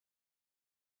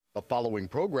The following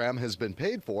program has been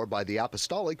paid for by the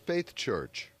Apostolic Faith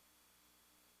Church.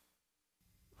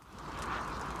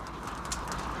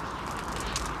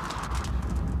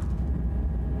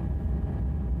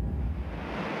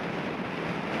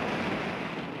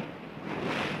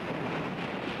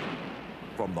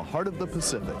 From the heart of the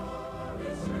Pacific,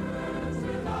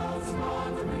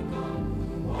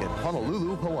 in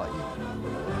Honolulu, Hawaii.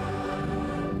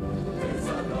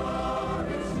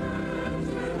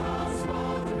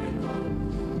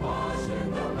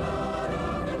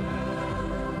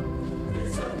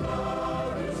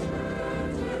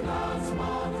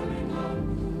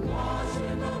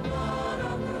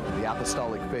 The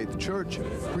Apostolic Faith Church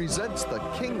presents the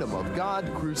Kingdom of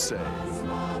God Crusade.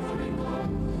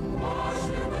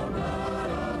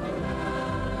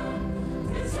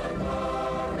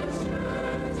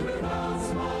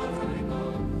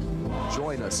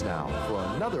 Join us now for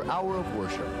another hour of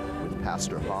worship with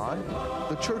Pastor Hahn,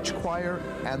 the church choir,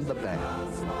 and the band.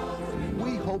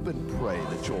 We hope and pray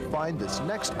that you'll find this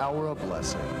next hour a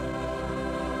blessing.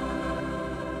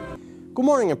 Good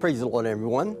morning and praise the Lord,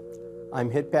 everyone. I'm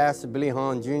Head Pastor Billy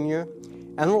Hahn Jr.,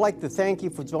 and I would like to thank you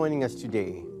for joining us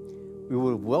today. We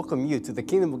will welcome you to the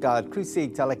Kingdom of God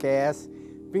Crusade telecast,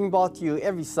 being brought to you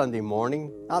every Sunday morning,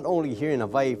 not only here in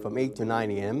Hawaii from 8 to 9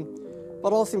 a.m.,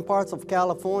 but also in parts of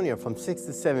California from 6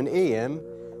 to 7 a.m.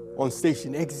 on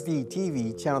station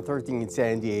XD-TV, Channel 13 in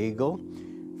San Diego,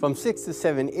 from 6 to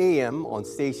 7 a.m. on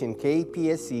station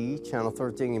KPSC, Channel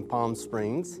 13 in Palm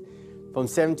Springs, from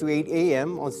 7 to 8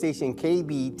 a.m. on station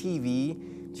KB-TV,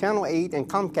 Channel 8 and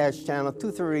Comcast Channel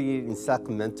 238 in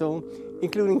Sacramento,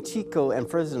 including Chico and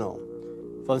Fresno.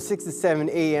 From 6 to 7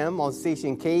 a.m. on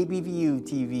station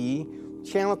KBVU-TV,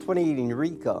 Channel 28 in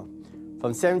Eureka.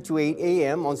 From 7 to 8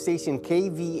 a.m. on station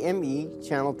KVME,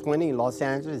 Channel 20 in Los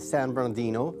Angeles, San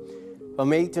Bernardino.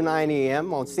 From 8 to 9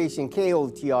 a.m. on station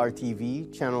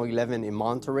KOTR-TV, Channel 11 in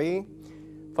Monterey.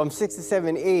 From 6 to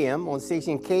 7 a.m. on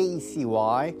station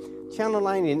KECY, Channel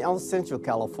 9 in El Centro,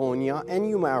 California, and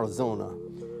Yuma, Arizona.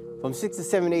 From 6 to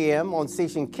 7 a.m. on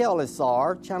station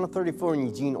KLSR, Channel 34 in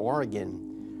Eugene,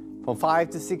 Oregon. From 5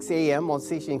 to 6 a.m. on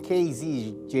station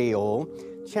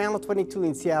KZJO, Channel 22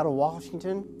 in Seattle,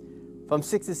 Washington. From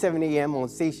 6 to 7 a.m. on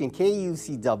station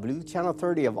KUCW, Channel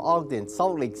 30 of Ogden,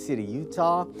 Salt Lake City,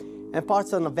 Utah, and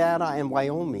parts of Nevada and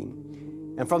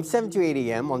Wyoming. And from 7 to 8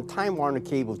 a.m. on Time Warner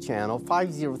Cable Channel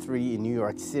 503 in New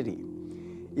York City.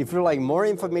 If you'd like more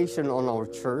information on our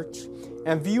church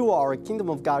and view our Kingdom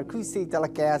of God Crusade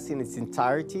telecast in its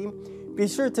entirety, be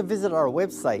sure to visit our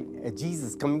website at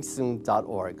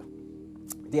jesuscomingsoon.org.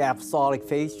 The Apostolic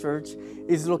Faith Church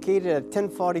is located at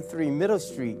 1043 Middle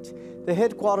Street, the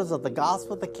headquarters of the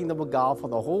gospel of the Kingdom of God for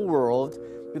the whole world,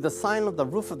 with the sign on the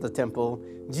roof of the temple,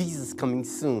 Jesus Coming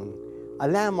Soon, a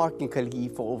landmark in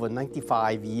Kalihi for over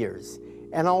 95 years,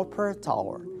 and our prayer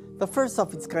tower, the first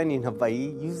of its kind in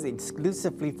Hawaii, used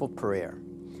exclusively for prayer.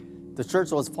 The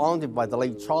church was founded by the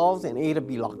late Charles and Ada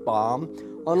B. Lochbaum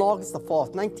on August 4,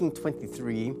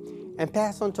 1923, and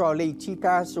passed on to our late Chief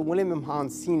Pastor William M. Hahn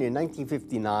Sr. in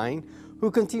 1959,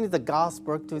 who continued the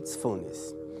gospel work to its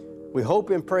fullness. We hope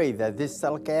and pray that this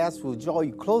telecast will draw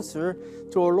you closer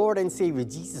to our Lord and Savior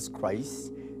Jesus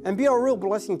Christ and be a real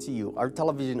blessing to you, our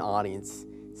television audience,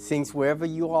 saints wherever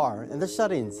you are, and the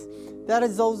shut-ins. That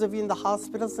is those of you in the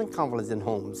hospitals and convalescent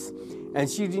homes. And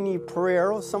should you need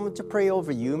prayer or someone to pray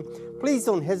over you, please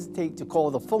don't hesitate to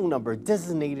call the phone number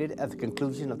designated at the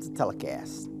conclusion of the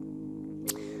telecast.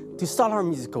 To start our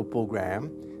musical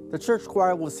program, the church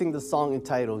choir will sing the song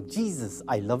entitled, Jesus,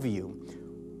 I Love You.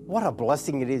 What a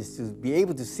blessing it is to be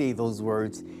able to say those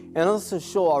words and also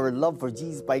show our love for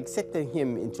Jesus by accepting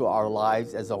Him into our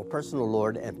lives as our personal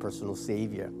Lord and personal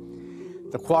Savior.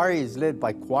 The choir is led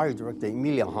by choir director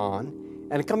Emilia Hahn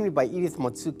and accompanied by Edith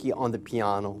Matsuki on the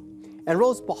piano and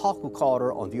Rose Pahaku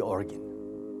Carter on the organ.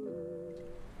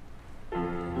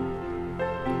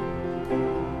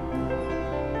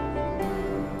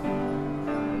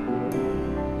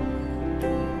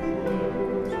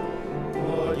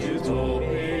 Lord, you told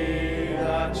me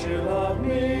that you love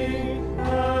me,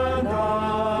 and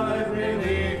I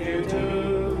believe you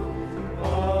do,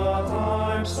 but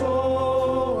I'm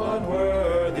so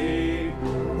unworthy,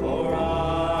 for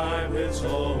I've been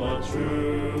so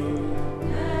untrue.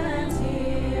 And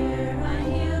here I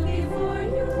kneel before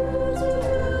you to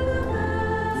do the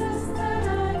best that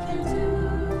I can do.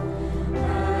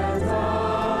 And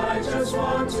I just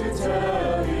want to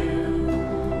tell you,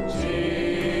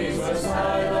 Jesus,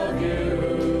 I love you.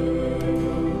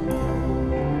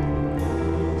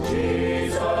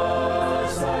 Jesus,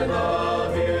 I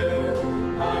love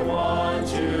you. I want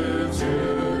you to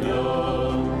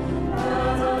know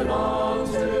that I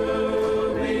long to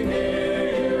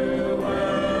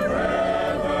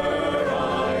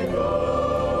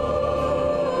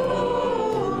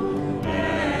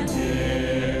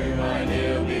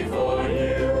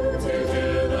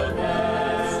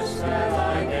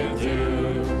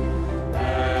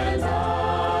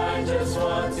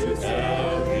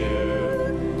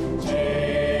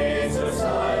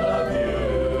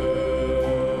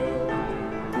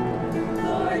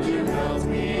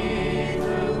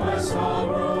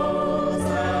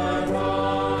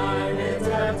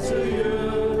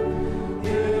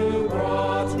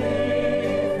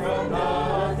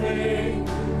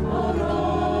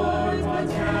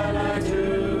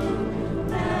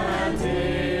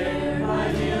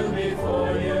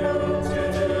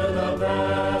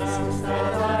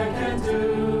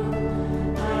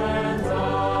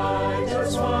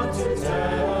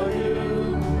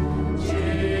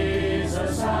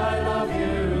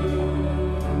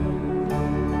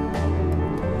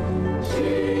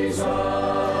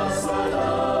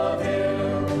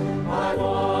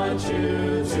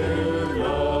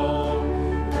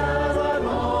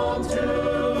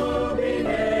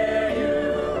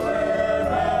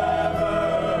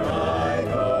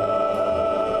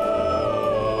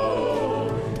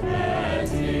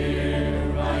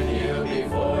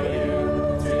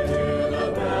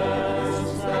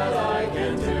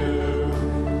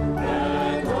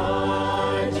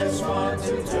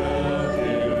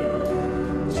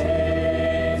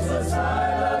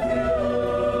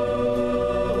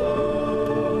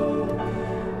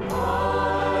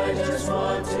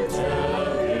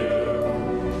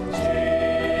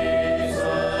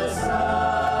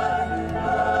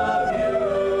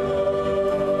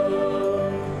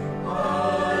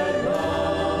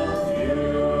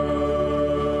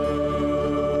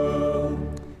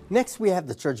Next, we have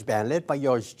the church band led by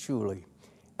yours truly,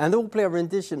 and they will play a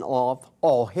rendition of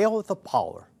All Hail the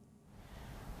Power.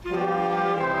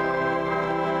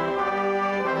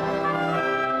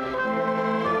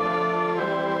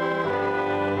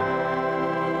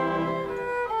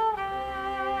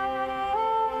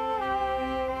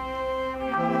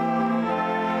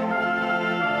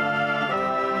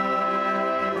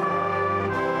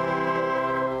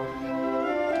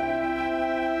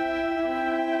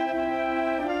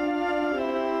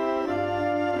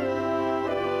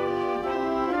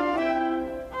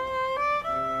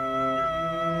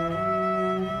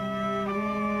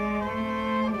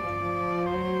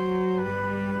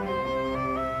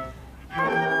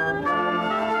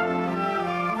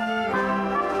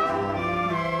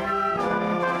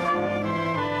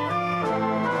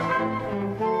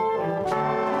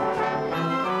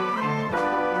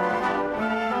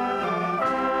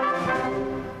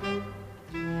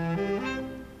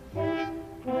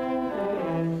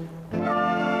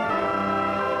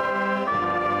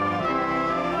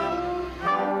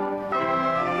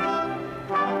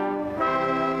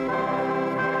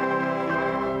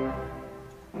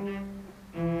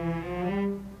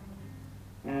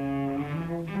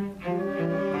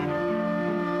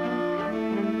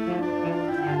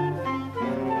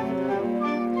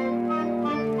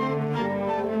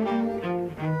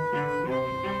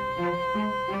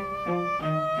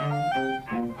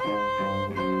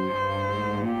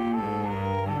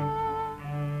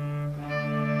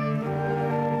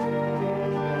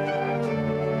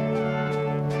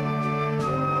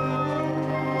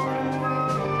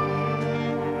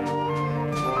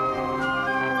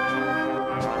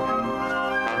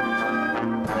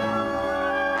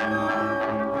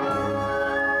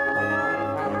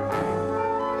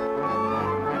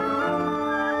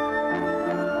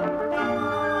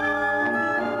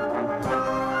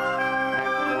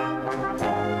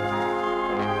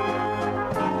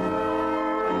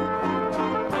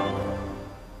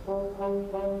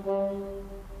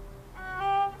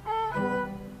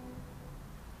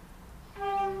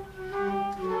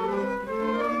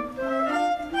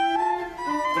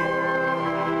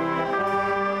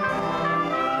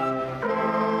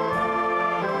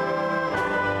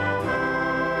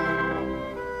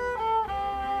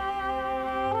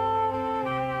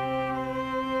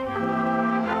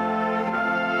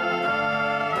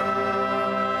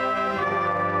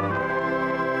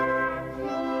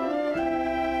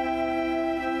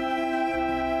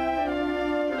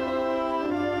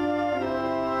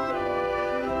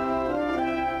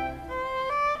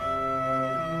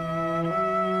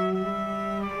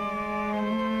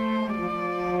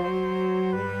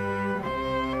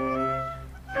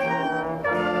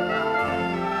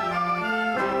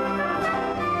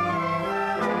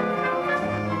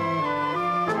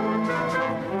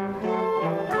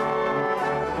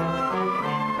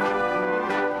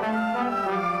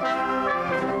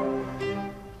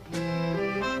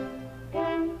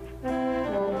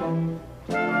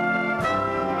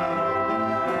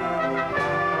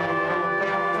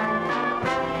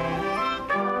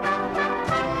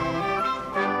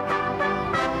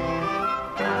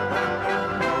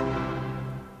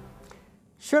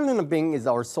 Shirley Bing is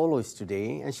our soloist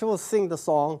today, and she will sing the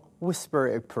song, Whisper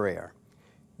a Prayer.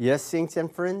 Yes, saints and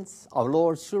friends, our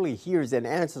Lord surely hears and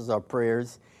answers our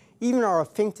prayers, even our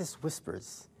faintest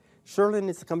whispers. Shirley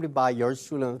is accompanied by yours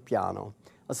truly on the piano,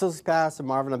 Associate Pastor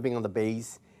Marvin Bing on the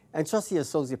bass, and Trustee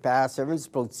Associate Pastor Evans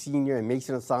Broad Sr. and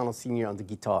Mason Asano Sr. on the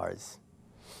guitars.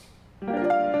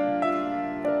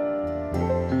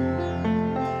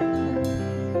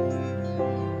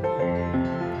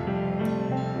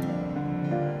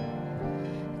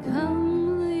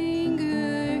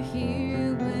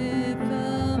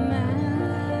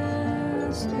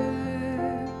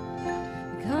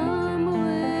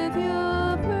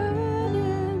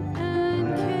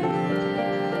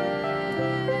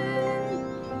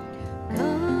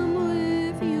 Come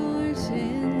with your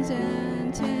sins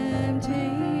and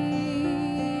temptations.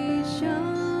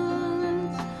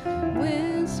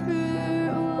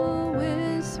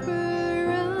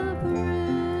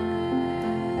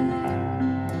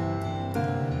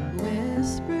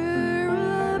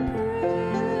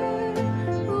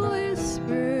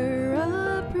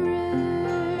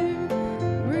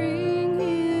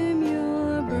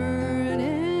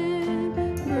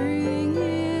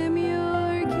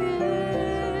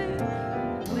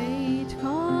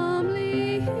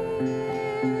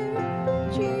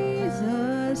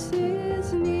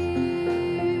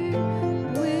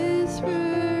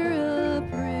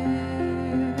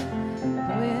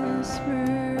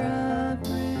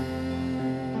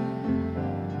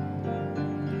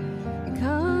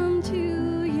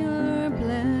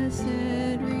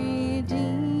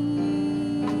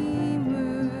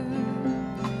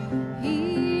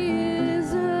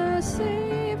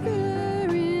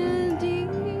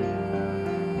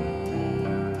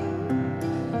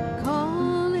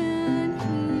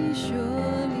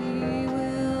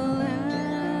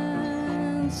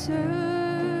 answer.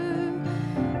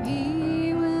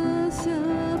 He will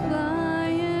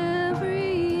supply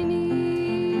every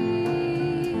need.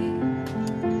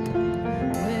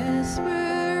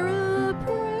 Whisper a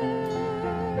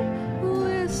prayer,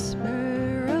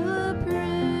 whisper a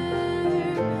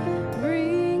prayer.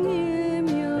 Bring him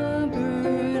your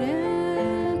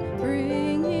burden,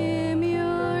 bring him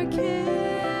your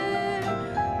care.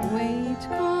 Wait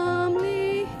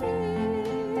calmly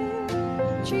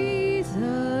here,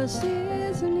 Jesus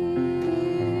is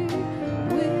near.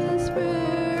 Whisper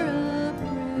a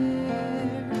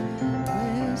prayer,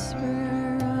 whisper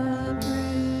a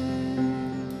prayer.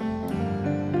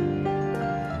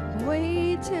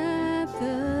 Wait at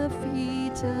the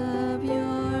feet of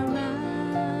your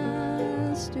master.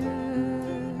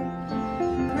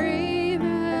 Pray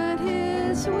that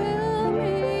his will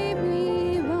may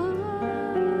be done.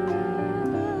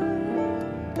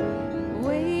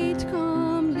 Wait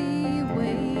calmly,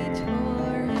 wait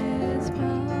for his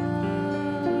power.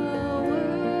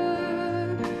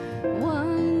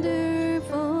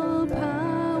 Wonderful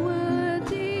power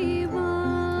divine.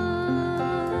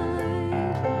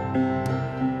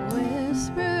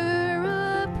 Whisper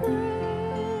a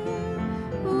prayer,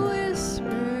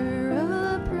 whisper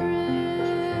a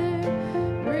prayer.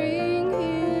 Bring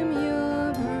him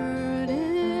your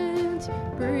burdens,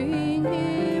 bring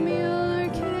him your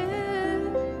care.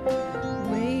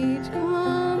 Wait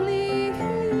calmly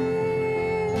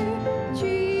here,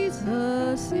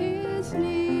 Jesus is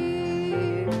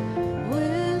near.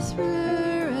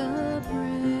 Whisper a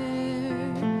prayer,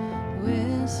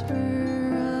 whisper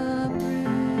a prayer.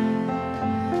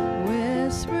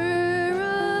 Whisper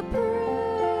a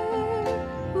prayer,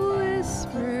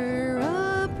 whisper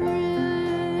a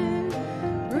prayer.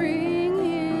 Bring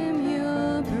him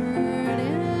your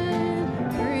burden,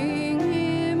 bring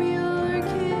him your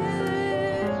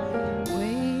care.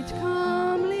 Wait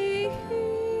calmly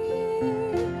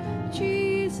here,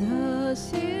 Jesus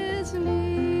is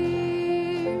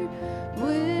near.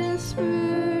 Whisper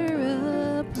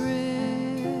a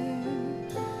prayer,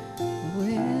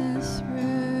 whisper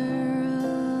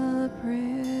a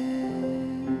prayer.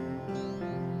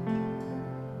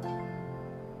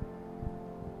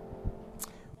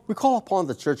 We call upon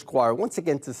the church choir once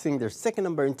again to sing their second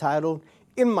number entitled,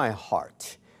 In My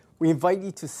Heart. We invite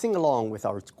you to sing along with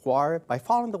our choir by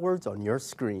following the words on your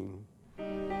screen.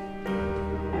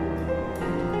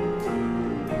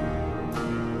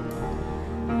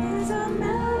 There's a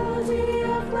melody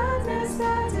of gladness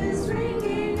that is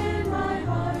ringing in my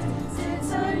heart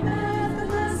since I met the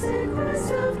blessed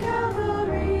Christ of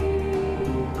Calvary.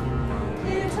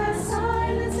 It has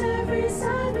silenced every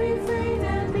sad refrain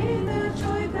and made the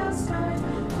joy bells start,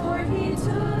 for he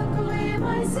took away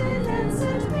my sin and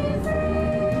set me free.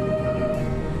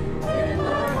 In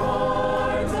my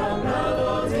heart a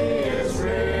melody is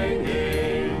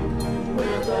ringing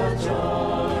with a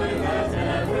joy that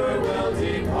never will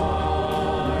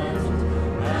depart,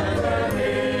 and an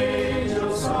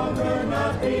angel's song could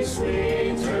not be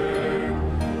sweeter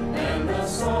than the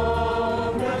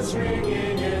song that's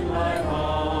ringing in my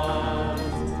heart.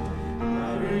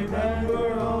 I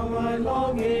remember all my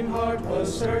longing heart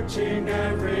was searching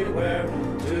everywhere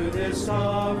to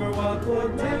discover what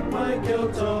would take my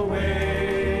guilt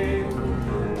away.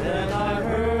 Then I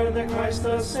heard that Christ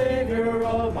the Savior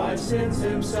all my sins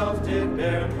himself did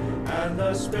bear, and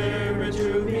the Spirit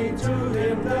drew me to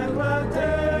him that glad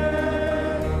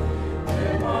day.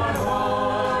 In my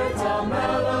heart a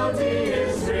melody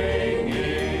is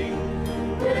ringing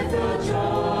with a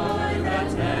joy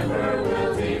that never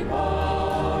will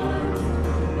depart,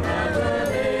 and an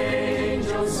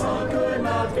angel's song could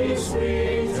not be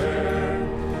sweeter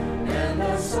than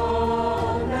the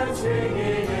song that's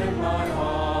ringing in my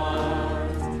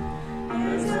heart.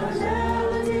 There's a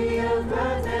melody of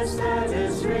gladness that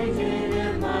is ringing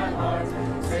in my heart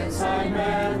since I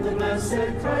met the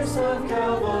blessed Christ of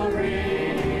Calvary.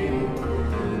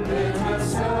 It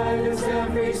has silenced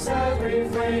every sad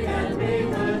refrain and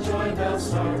made the joy bells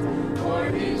start, for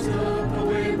he took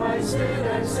away my sin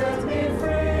and set me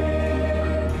free.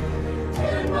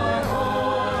 In my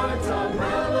heart a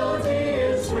melody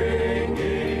is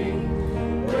ringing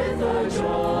with a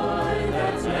joy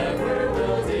that never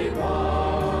will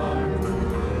depart,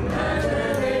 and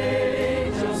an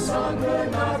angel's song could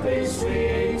not be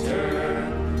sweeter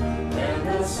than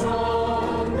the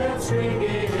song that's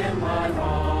ringing in my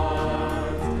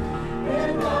heart.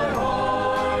 In my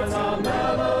heart a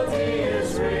melody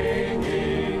is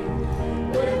ringing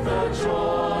with a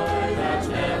joy that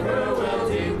never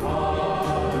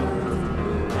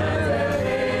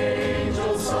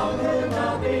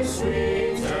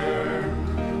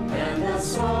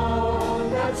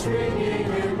that's ringing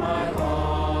in my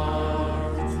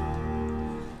heart.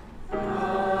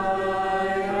 I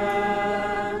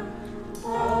am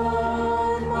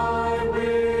on my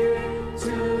way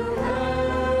to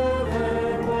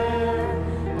heaven,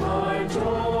 where my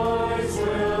joys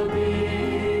will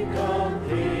be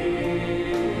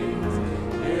complete.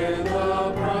 In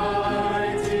the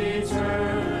bright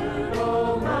eternal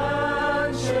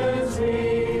mansions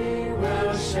we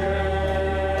will share.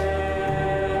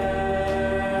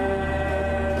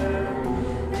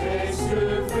 Face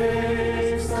to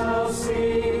face I'll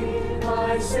see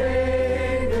my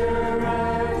Savior,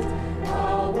 and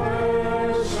I'll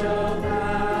worship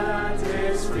at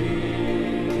His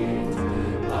feet.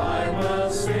 I will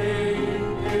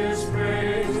sing His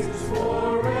praise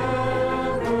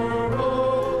forever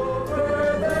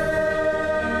over there.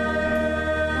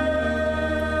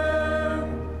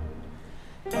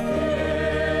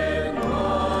 In my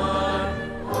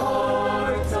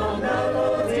heart a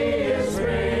melody is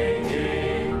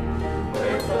ringing,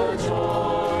 with the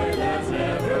joy that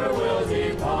never will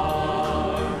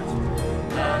depart.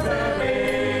 And an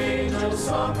angel's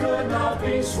song could not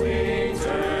be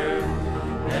sweeter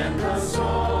than the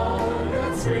song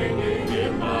that's ringing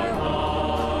in my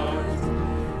heart.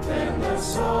 Than the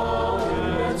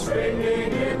song that's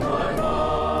ringing in my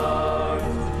heart.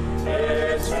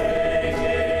 It's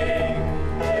ringing,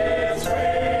 it's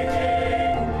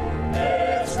ringing,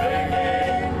 it's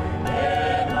ringing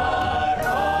in my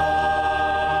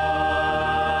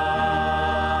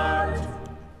heart.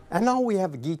 And now we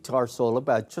have a guitar solo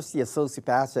by Trustee Associate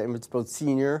Pastor Emmitsburg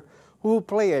Sr., who will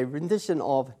play a rendition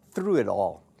of Through It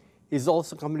All. He's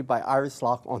also accompanied by Iris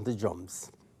Locke on the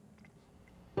drums.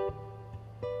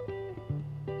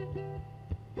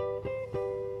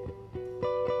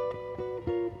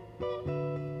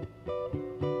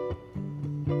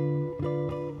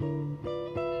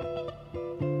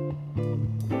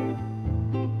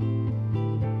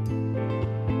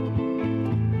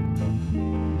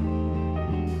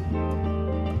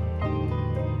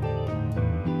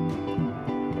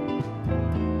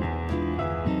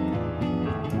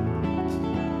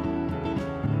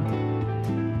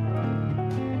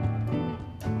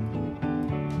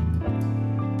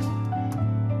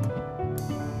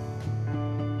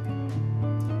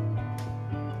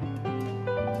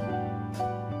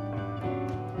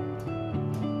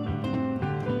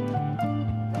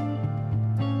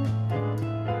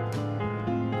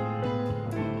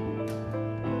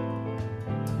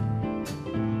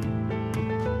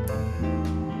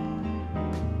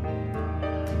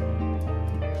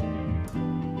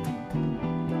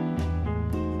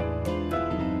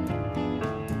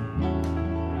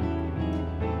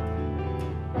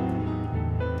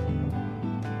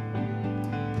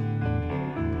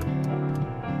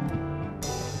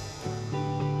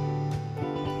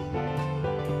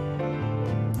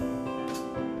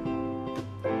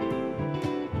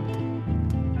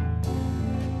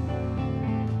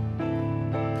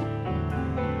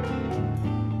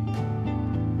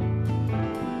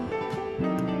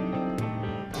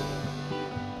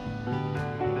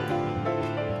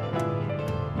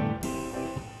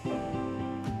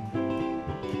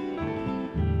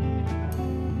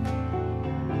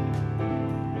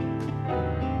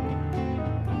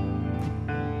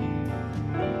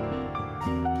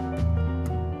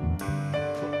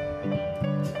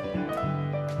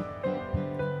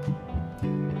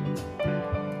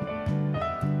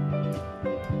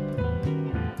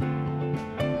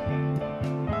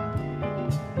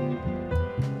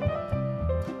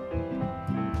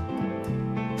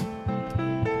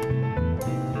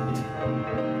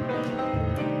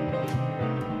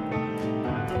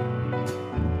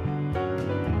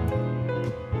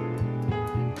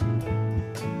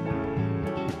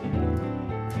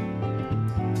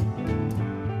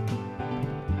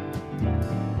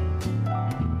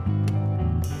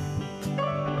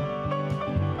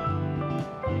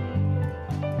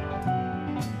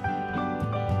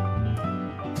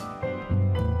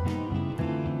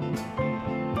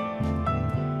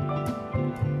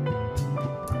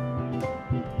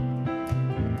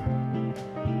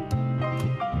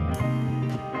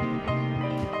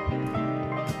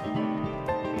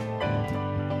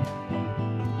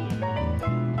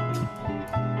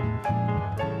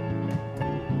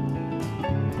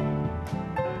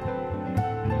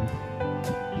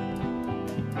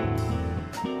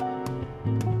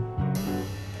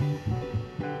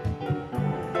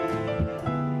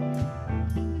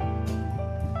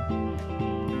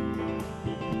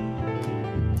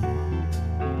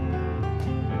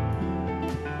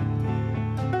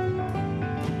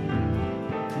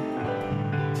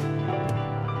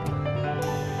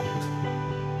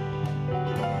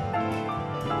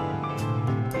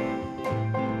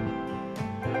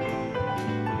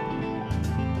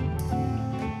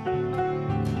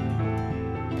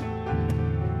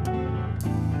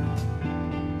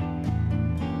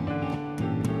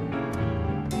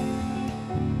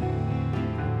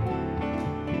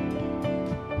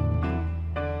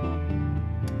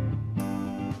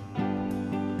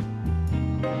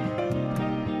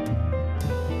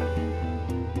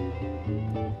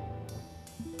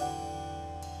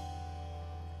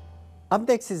 Up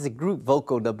next is a group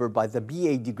vocal number by the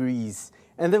BA Degrees,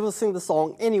 and they will sing the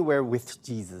song Anywhere with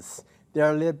Jesus. They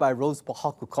are led by Rose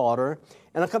Pahaku Carter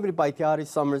and accompanied by Tiari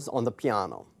Summers on the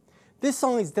piano. This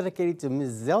song is dedicated to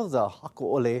Ms. Zelda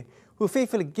Hakuole, who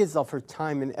faithfully gives of her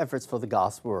time and efforts for the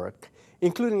gospel work,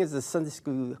 including as a Sunday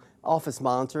school office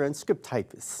monitor and script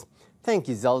typist. Thank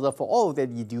you, Zelda, for all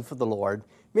that you do for the Lord.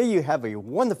 May you have a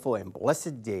wonderful and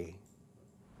blessed day.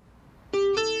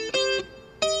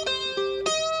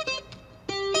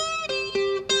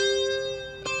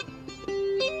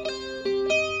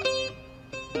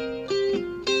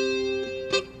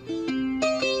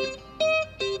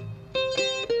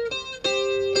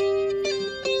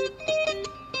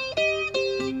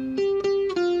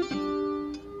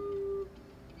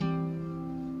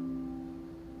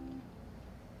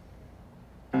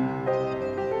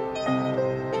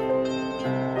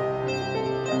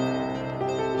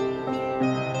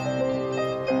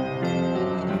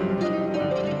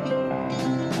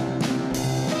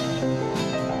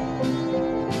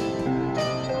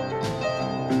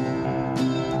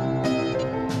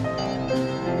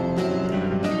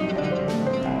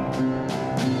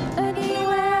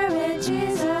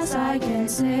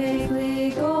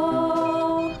 Safely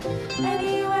go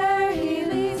anywhere he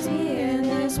leads me in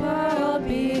this world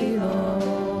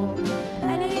below.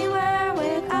 Anywhere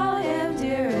without him,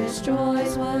 dearest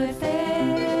joys would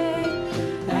fade.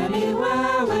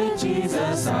 Anywhere with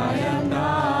Jesus, I am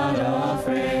not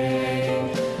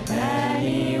afraid.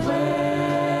 Anywhere,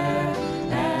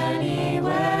 anywhere,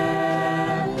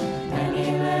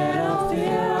 any little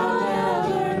fear I'll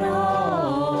never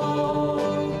know.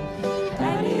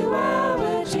 Anywhere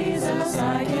with Jesus,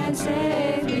 I can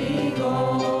safely go.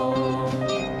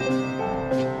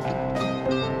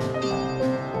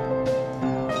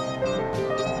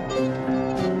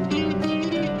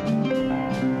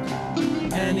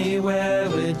 Anywhere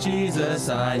with Jesus,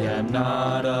 I am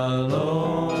not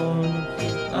alone.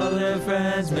 Other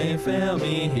friends may fail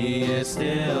me, he is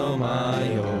still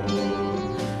my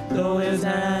own. Though his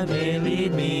hand may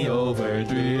lead me over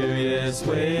dreariest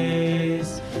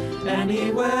ways,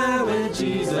 anywhere with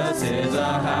Jesus is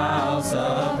a house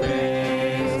of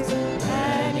praise.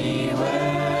 Anywhere,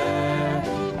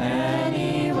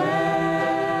 anywhere,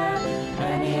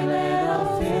 any little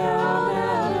fear I'll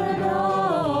never know.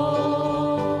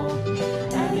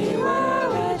 Anywhere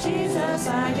with Jesus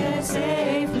I can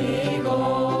safely go.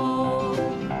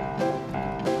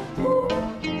 Ooh.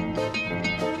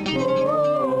 Ooh.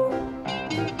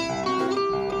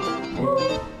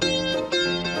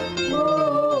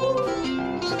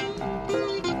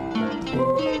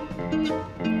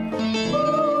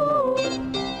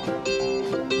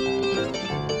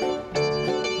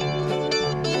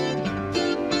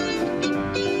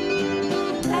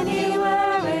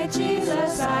 Anywhere with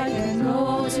Jesus I can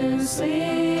go to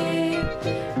sleep.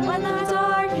 When the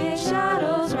darkest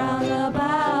shadows round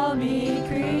about me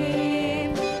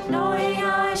creep, knowing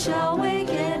I shall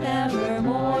waken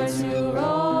evermore to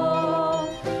roam.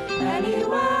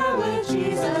 Anywhere with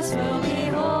Jesus will be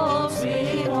home,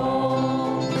 sweet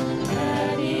home.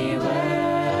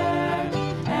 Anywhere,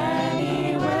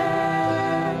 anywhere,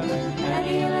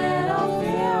 any little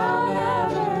fear I'll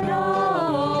never know.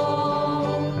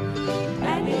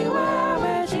 Anywhere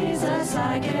with Jesus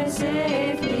I can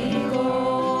safely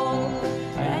go.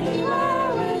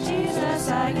 Anywhere with Jesus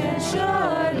I can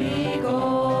surely go.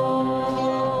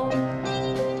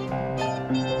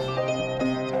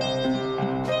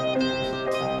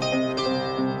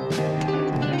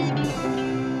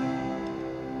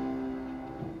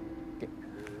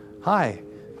 Hi,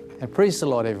 and praise the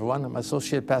Lord, everyone. I'm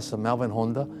Associate Pastor Melvin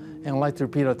Honda, and I'd like to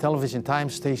repeat our television time,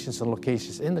 stations, and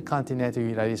locations in the continental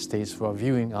United States for our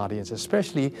viewing audience,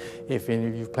 especially if any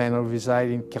of you plan on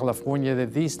residing in California,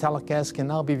 that these telecasts can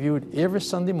now be viewed every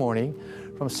Sunday morning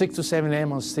from 6 to 7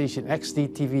 a.m. on station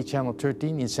XD-TV Channel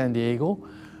 13 in San Diego,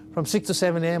 from 6 to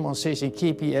 7 a.m. on station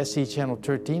KPSC Channel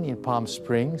 13 in Palm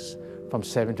Springs, from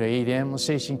 7 to 8 a.m. on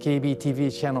station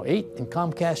KB-TV Channel 8 and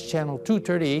Comcast Channel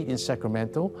 238 in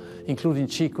Sacramento, including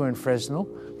Chico and Fresno,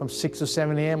 from 6 to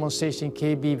 7 a.m. on station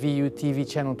KBVU-TV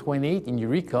Channel 28 in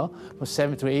Eureka, from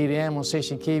 7 to 8 a.m. on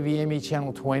station KVME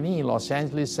Channel 20 in Los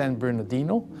Angeles, San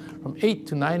Bernardino, from 8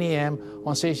 to 9 a.m.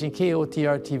 on station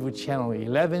KOTR-TV Channel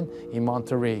 11 in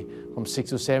Monterey, from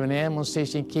 6 to 7 a.m. on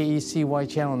station KECY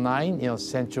Channel 9 in El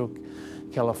Centro,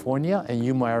 California and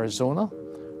Yuma, Arizona,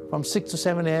 from 6 to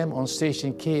 7 a.m. on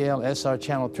station KLSR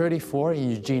Channel 34 in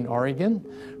Eugene, Oregon,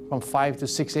 from 5 to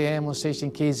 6 a.m. on station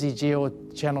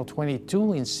KZJO Channel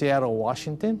 22 in Seattle,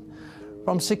 Washington,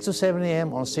 from 6 to 7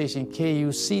 a.m. on station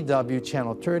KUCW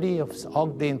Channel 30 of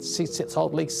Ogden,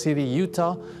 Salt Lake City,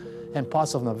 Utah, and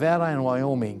parts of Nevada and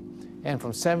Wyoming, and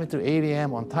from 7 to 8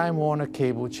 a.m. on Time Warner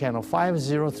Cable, Channel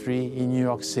 503 in New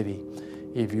York City.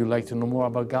 If you'd like to know more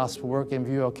about gospel work and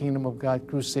view our Kingdom of God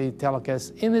Crusade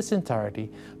telecast in its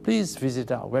entirety, please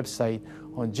visit our website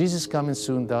on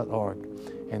jesuscomingsoon.org.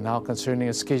 And now concerning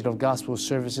a schedule of gospel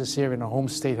services here in our home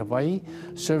state, Hawaii,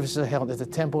 services are held at the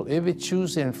temple every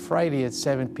Tuesday and Friday at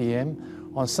 7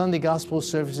 p.m. On Sunday, gospel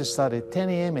services start at 10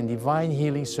 a.m. and divine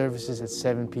healing services at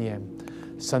 7 p.m.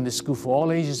 Sunday school for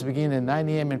all ages begin at 9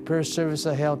 a.m. and prayer services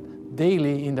are held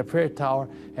daily in the prayer tower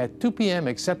at 2 p.m.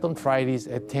 except on Fridays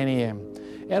at 10 a.m.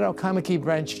 At our Kamaki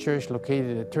Branch Church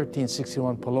located at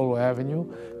 1361 Palolo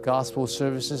Avenue, gospel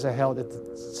services are held at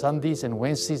Sundays and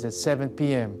Wednesdays at 7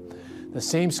 p.m. The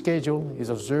same schedule is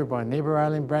observed by neighbor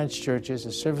island branch churches.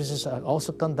 The services are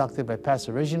also conducted by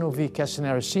Pastor Reginald V.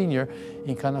 Castanera Sr.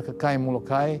 in Kanakakai,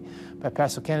 Molokai, by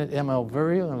Pastor Kenneth M.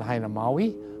 Alverio in Lahaina,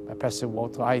 Maui, by Pastor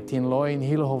Walter I. Tinloy in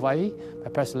Hilo, Hawaii, by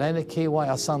Pastor Leonard K.Y.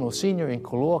 Asano Sr. in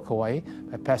Koloa, Kauai,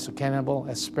 by Pastor Cannibal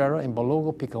Espera in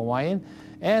Balogo, Pikawayan,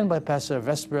 and by Pastor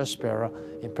Vesper Espera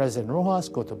in President Rojas,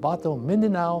 Cotabato,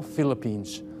 Mindanao,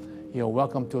 Philippines. You are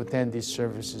welcome to attend these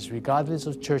services regardless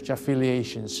of church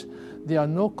affiliations. There are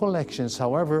no collections.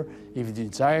 However, if you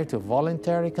desire to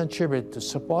voluntarily contribute to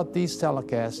support these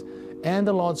telecasts and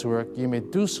the Lord's work, you may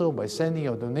do so by sending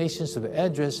your donations to the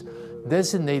address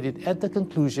designated at the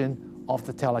conclusion of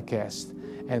the telecast.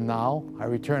 And now, I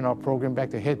return our program back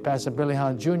to Head Pastor Billy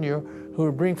Hahn Jr., who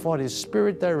will bring forth his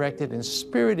Spirit-directed and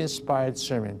Spirit-inspired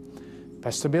sermon.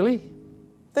 Pastor Billy?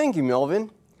 Thank you, Melvin.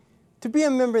 To be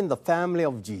a member in the family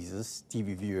of Jesus,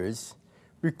 TV viewers,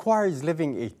 requires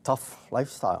living a tough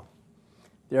lifestyle.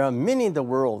 There are many in the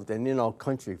world, and in our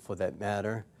country for that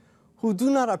matter, who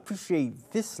do not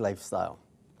appreciate this lifestyle.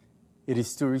 It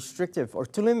is too restrictive or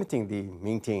too limiting, they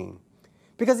maintain,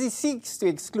 because it seeks to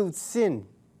exclude sin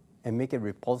and make it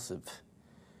repulsive.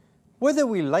 Whether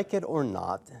we like it or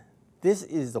not, this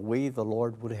is the way the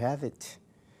Lord would have it.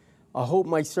 I hope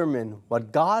my sermon,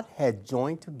 What God Had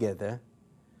Joined Together,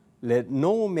 Let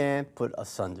No Man Put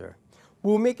Asunder,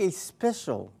 will make a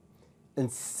special and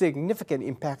significant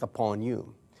impact upon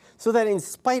you, so that in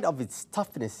spite of its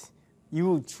toughness, you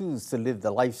will choose to live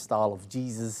the lifestyle of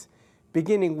Jesus,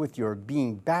 beginning with your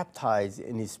being baptized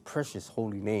in His precious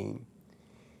holy name.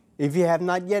 If you have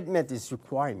not yet met this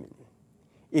requirement,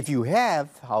 if you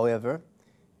have, however,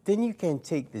 then you can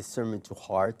take this sermon to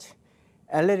heart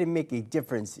and let it make a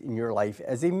difference in your life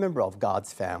as a member of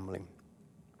God's family.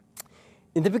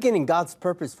 In the beginning, God's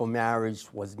purpose for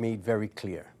marriage was made very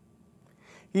clear.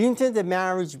 He intended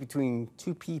marriage between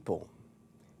two people,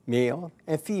 male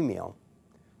and female,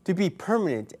 to be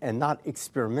permanent and not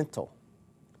experimental.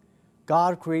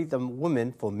 God created the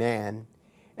woman for man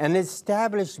and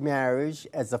established marriage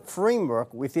as a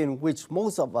framework within which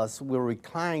most of us will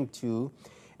recline to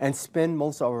and spend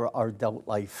most of our adult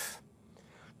life.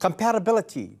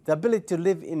 Compatibility, the ability to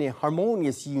live in a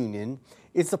harmonious union,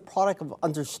 is a product of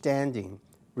understanding,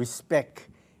 respect,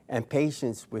 and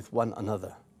patience with one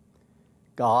another.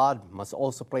 God must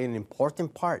also play an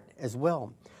important part as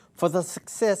well for the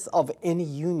success of any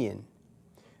union.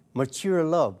 Mature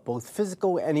love, both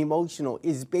physical and emotional,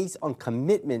 is based on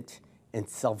commitment and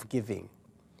self-giving.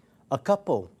 A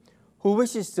couple who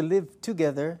wishes to live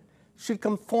together should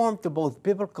conform to both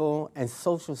biblical and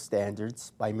social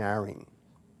standards by marrying.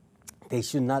 They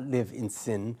should not live in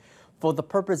sin for the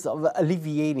purpose of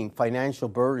alleviating financial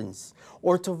burdens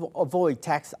or to avoid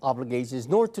tax obligations,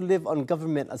 nor to live on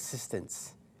government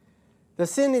assistance. The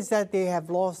sin is that they have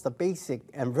lost the basic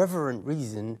and reverent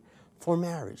reason for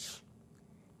marriage.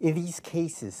 In these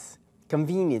cases,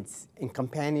 convenience and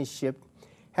companionship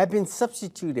have been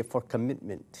substituted for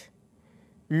commitment.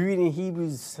 We read in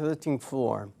Hebrews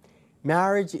 13:4,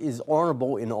 marriage is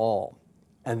honorable in all,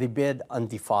 and the bed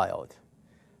undefiled.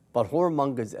 But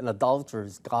whoremongers and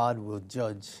adulterers God will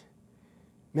judge.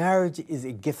 Marriage is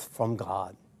a gift from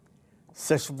God.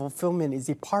 Sexual fulfillment is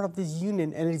a part of this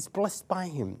union and is blessed by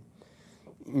Him.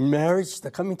 In marriage,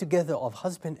 the coming together of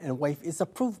husband and wife is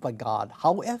approved by God.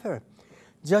 However,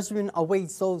 judgment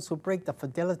awaits those who break the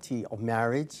fidelity of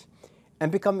marriage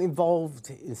and become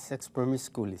involved in sex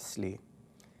promiscuously.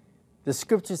 The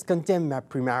scriptures condemn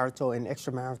premarital and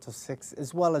extramarital sex,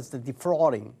 as well as the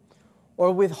defrauding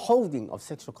or withholding of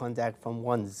sexual contact from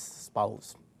one's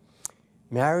spouse.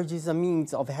 Marriage is a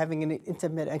means of having an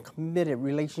intimate and committed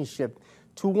relationship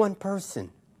to one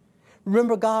person.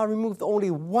 Remember, God removed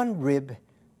only one rib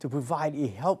to provide a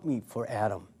helpmeet for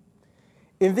Adam.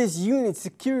 In this union,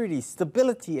 security,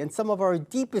 stability, and some of our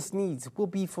deepest needs will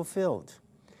be fulfilled.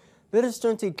 Let us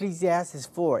turn to Ecclesiastes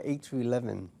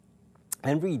 4:8-11,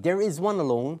 and read, "There is one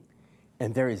alone,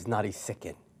 and there is not a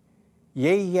second.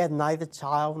 Yea, he had neither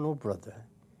child nor brother.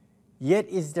 Yet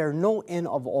is there no end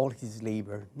of all his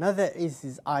labor, neither is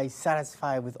his eye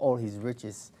satisfied with all his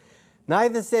riches.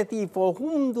 Neither saith he, for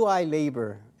whom do I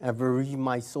labor, and bereave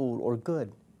my soul or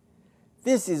good?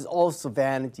 This is also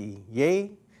vanity,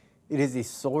 yea, it is a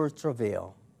sore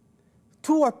travail.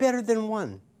 Two are better than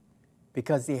one,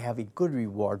 because they have a good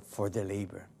reward for their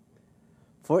labor.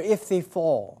 For if they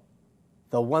fall,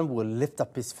 the one will lift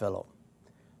up his fellow.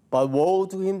 But woe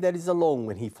to him that is alone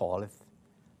when he falleth,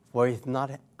 for he hath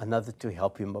not another to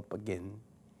help him up again.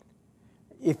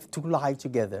 If two lie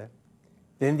together,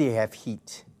 then they have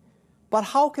heat. But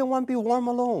how can one be warm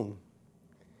alone?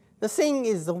 The saying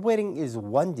is, the wedding is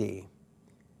one day,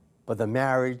 but the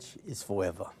marriage is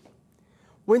forever.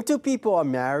 When two people are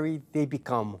married, they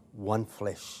become one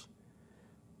flesh.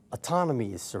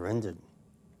 Autonomy is surrendered,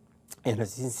 and a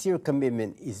sincere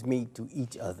commitment is made to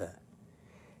each other.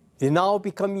 They now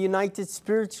become united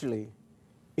spiritually,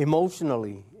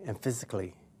 emotionally, and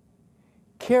physically.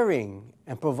 Caring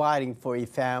and providing for a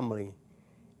family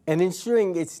and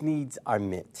ensuring its needs are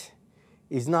met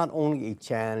is not only a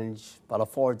challenge, but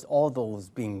affords all those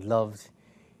being loved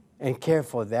and cared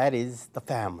for, that is, the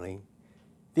family,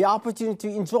 the opportunity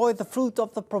to enjoy the fruit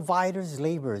of the provider's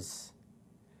labors.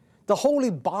 The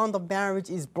holy bond of marriage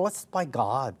is blessed by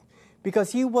God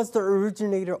because He was the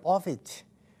originator of it.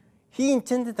 He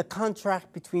intended the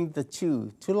contract between the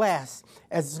two to last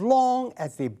as long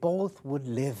as they both would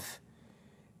live.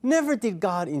 Never did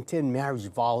God intend marriage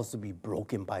vows to be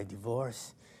broken by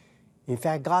divorce. In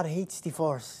fact, God hates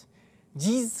divorce.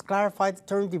 Jesus clarified the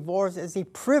term divorce as a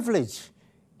privilege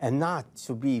and not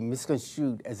to be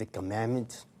misconstrued as a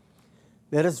commandment.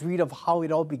 Let us read of how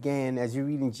it all began as you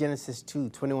read in Genesis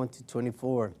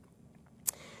 2:21-24.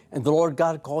 And the Lord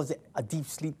God caused a deep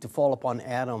sleep to fall upon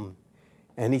Adam,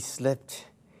 and he slept.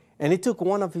 And he took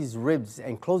one of his ribs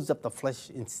and closed up the flesh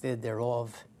instead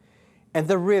thereof. And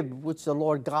the rib which the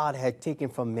Lord God had taken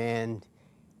from man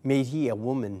made he a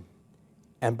woman,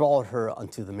 and brought her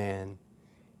unto the man.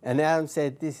 And Adam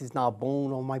said, This is now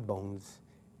bone of my bones,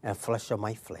 and flesh of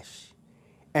my flesh.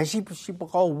 And she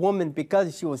called woman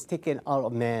because she was taken out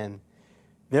of man.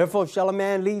 Therefore shall a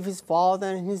man leave his father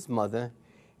and his mother,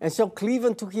 and shall cleave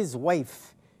unto his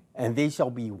wife, and they shall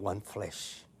be one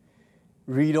flesh.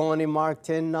 Read on in Mark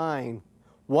 10:9.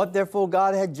 What therefore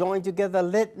God had joined together,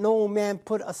 let no man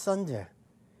put asunder.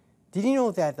 Did you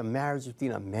know that the marriage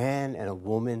between a man and a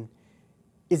woman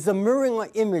is the mirroring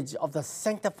image of the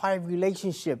sanctified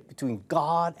relationship between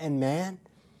God and man?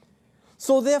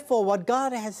 So therefore, what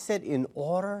God has set in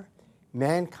order,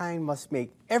 mankind must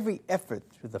make every effort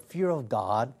through the fear of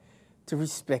God to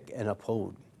respect and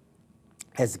uphold.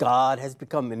 As God has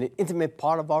become an intimate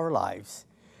part of our lives,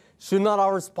 should not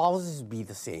our spouses be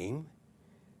the same?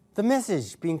 The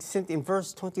message being sent in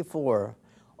verse 24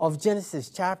 of Genesis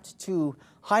chapter 2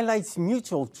 highlights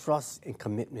mutual trust and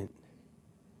commitment.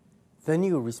 The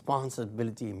new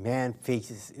responsibility man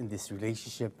faces in this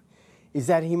relationship is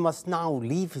that he must now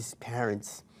leave his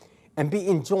parents and be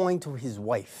enjoined to his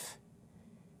wife.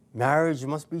 Marriage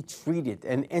must be treated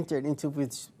and entered into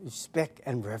with respect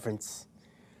and reverence.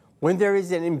 When there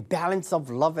is an imbalance of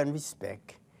love and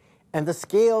respect, and the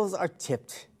scales are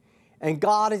tipped, and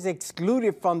God is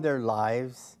excluded from their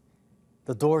lives,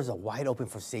 the doors are wide open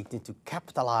for Satan to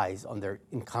capitalize on their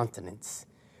incontinence.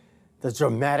 The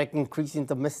dramatic increase in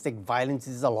domestic violence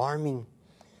is alarming.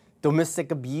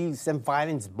 Domestic abuse and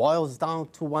violence boils down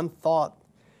to one thought.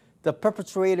 The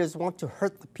perpetrators want to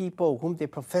hurt the people whom they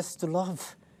profess to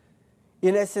love.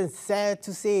 In essence, sad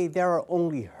to say, they are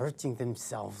only hurting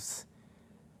themselves.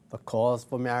 The cause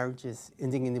for marriages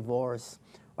ending in divorce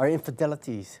are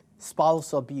infidelities,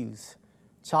 spousal abuse,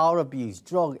 child abuse,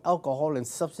 drug, alcohol, and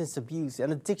substance abuse,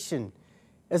 and addiction,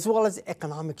 as well as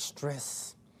economic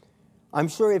stress. I'm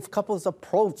sure if couples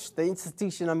approach the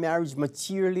institution of marriage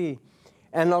maturely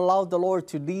and allow the Lord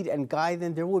to lead and guide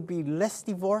them, there would be less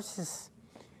divorces.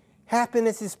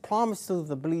 Happiness is promised to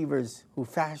the believers who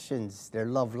fashions their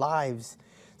love lives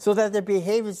so that their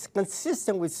behavior is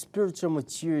consistent with spiritual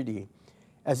maturity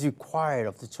as required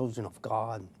of the children of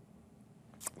God.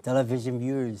 Television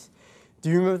viewers, do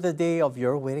you remember the day of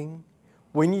your wedding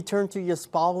when you turned to your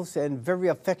spouse and very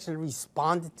affectionately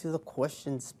responded to the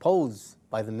questions posed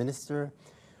by the minister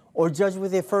or judge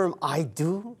with a firm, I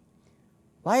do?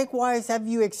 Likewise, have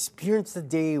you experienced the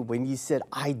day when you said,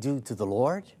 I do to the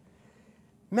Lord?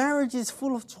 Marriage is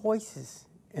full of choices,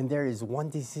 and there is one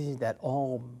decision that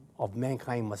all of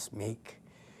mankind must make.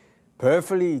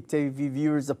 Prayerfully, TV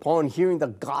viewers, upon hearing the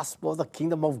gospel of the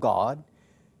kingdom of God,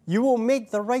 you will make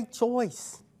the right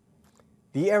choice.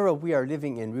 The era we are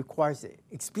living in requires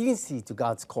expediency to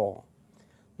God's call.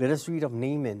 Let us read of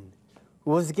Naaman, who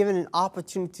was given an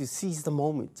opportunity to seize the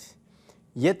moment.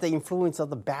 Yet the influence of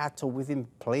the battle with him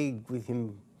plagued with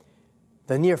him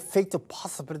the near fatal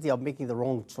possibility of making the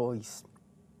wrong choice.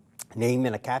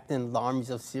 Naaman, a captain of the armies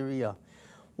of Syria,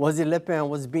 was a leper and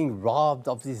was being robbed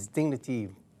of his dignity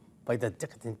by the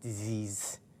decadent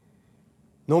disease.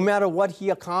 No matter what he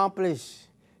accomplished,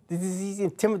 the disease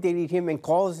intimidated him and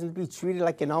caused him to be treated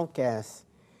like an outcast.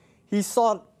 He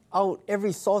sought out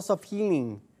every source of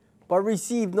healing, but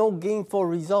received no gainful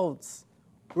results.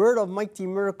 Word of mighty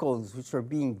miracles which were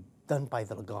being done by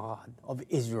the God of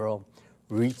Israel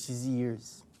reached his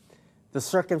ears. The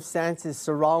circumstances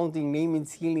surrounding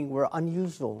Naaman's healing were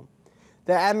unusual.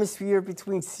 The atmosphere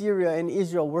between Syria and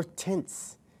Israel were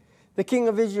tense. The king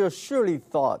of Israel surely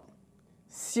thought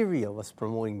Syria was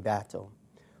promoting battle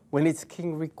when its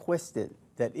king requested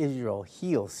that Israel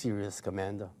heal Syria's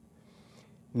commander.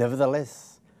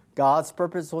 Nevertheless, God's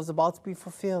purpose was about to be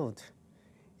fulfilled.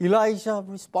 Elijah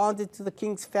responded to the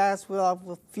king's fast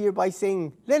without fear by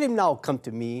saying, "Let him now come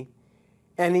to me,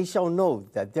 and he shall know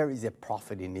that there is a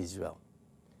prophet in Israel."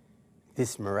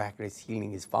 This miraculous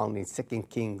healing is found in 2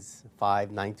 Kings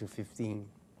 5:9-15.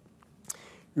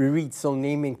 We read, "So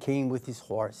Naaman came with his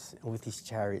horse and with his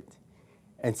chariot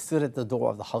and stood at the door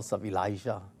of the house of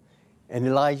Elijah. And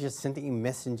Elijah sent a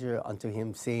messenger unto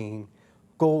him, saying,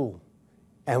 Go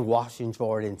and wash in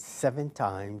Jordan 7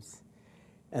 times,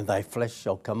 and thy flesh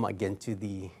shall come again to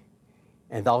thee,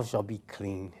 and thou shalt be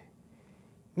clean."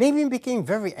 Naaman became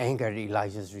very angry at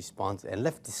Elijah's response and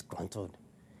left disgruntled.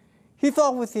 He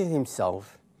thought within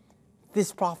himself,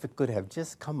 "This prophet could have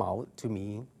just come out to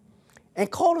me and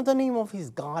called on the name of his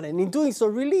God, and in doing so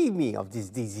relieve me of this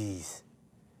disease."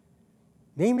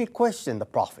 Naaman questioned the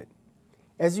prophet.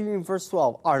 As you read in verse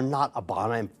 12, "Are not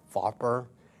Abana and Pharpar,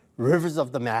 rivers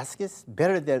of Damascus,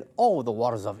 better than all the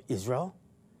waters of Israel?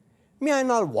 May I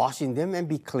not wash in them and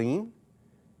be clean?"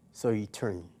 So he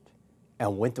turned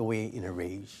and went away in a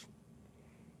rage.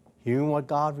 Hearing what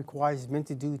God requires men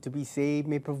to do to be saved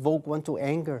may provoke one to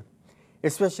anger,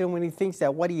 especially when he thinks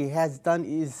that what he has done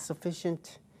is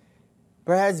sufficient.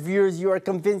 Perhaps, viewers, you are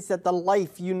convinced that the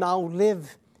life you now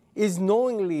live is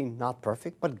knowingly not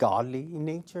perfect, but godly in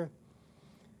nature.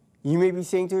 You may be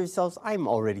saying to yourselves, "I'm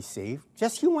already saved.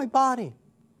 Just heal my body."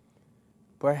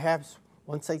 Perhaps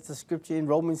one cites the scripture in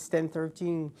Romans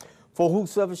 10:13, "For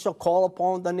whosoever shall call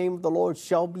upon the name of the Lord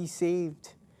shall be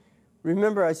saved."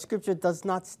 Remember, our scripture does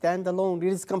not stand alone.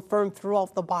 It is confirmed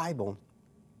throughout the Bible.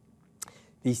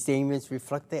 These statements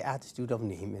reflect the attitude of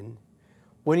Naaman.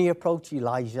 When he approached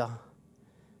Elijah,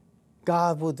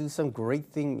 God will do some great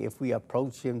thing if we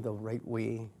approach him the right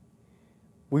way.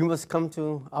 We must come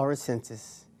to our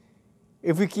senses.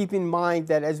 If we keep in mind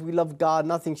that as we love God,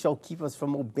 nothing shall keep us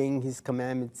from obeying his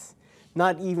commandments,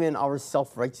 not even our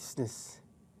self-righteousness.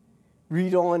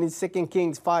 Read on in 2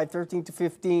 Kings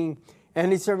 5:13-15.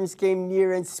 "And his servants came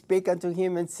near and spake unto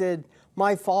him and said,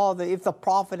 My father, if the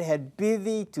prophet had bid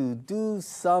thee to do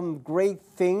some great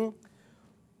thing,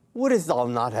 wouldest thou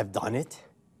not have done it?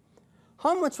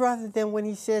 How much rather than when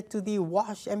he said to thee,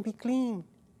 Wash and be clean?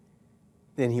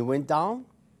 Then he went down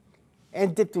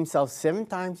and dipped himself 7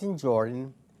 times in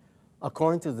Jordan,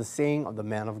 according to the saying of the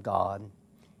man of God.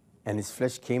 And his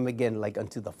flesh came again like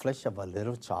unto the flesh of a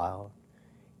little child,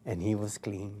 and he was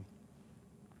clean.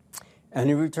 And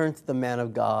he returned to the man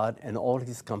of God and all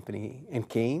his company, and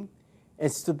came and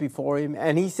stood before him.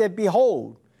 And he said,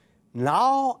 Behold,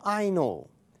 now I know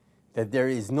that there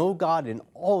is no God in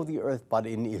all the earth but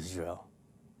in Israel.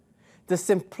 The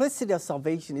simplicity of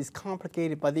salvation is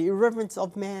complicated by the irreverence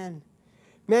of man.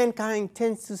 Mankind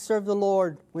tends to serve the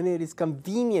Lord when it is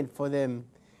convenient for them.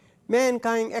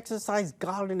 Mankind exercise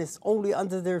godliness only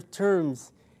under their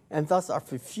terms, and thus are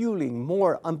fueling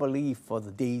more unbelief for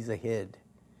the days ahead.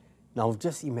 Now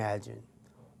just imagine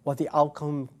what the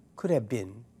outcome could have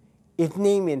been if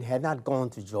Naaman had not gone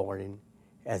to Jordan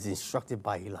as instructed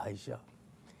by Elijah.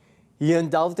 He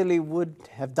undoubtedly would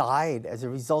have died as a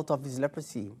result of his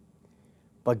leprosy.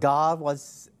 But God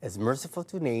was as merciful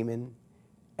to Naaman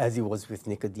as he was with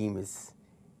Nicodemus,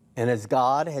 and as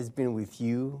God has been with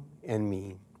you and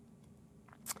me.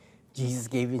 Jesus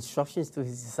gave instructions to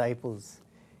his disciples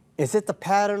and set the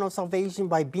pattern of salvation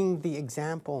by being the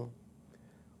example.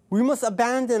 We must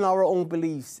abandon our own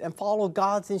beliefs and follow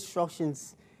God's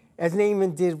instructions as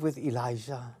Naaman did with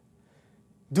Elijah.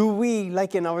 Do we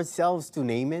liken ourselves to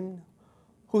Naaman,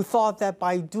 who thought that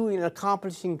by doing and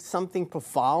accomplishing something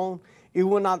profound, it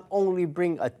will not only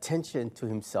bring attention to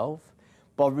himself,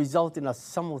 but result in a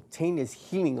simultaneous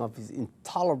healing of his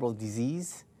intolerable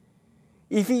disease?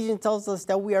 Ephesians tells us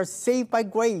that we are saved by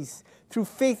grace through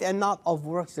faith and not of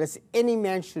works, lest any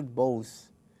man should boast.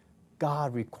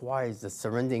 God requires the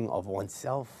surrendering of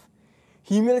oneself.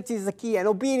 Humility is the key, and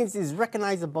obedience is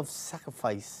recognized above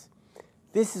sacrifice.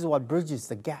 This is what bridges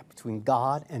the gap between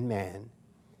God and man.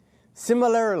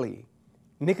 Similarly,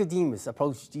 Nicodemus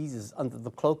approached Jesus under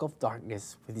the cloak of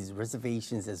darkness with his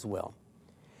reservations as well.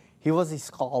 He was a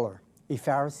scholar, a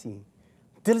Pharisee,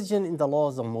 diligent in the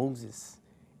laws of Moses,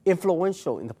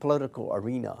 influential in the political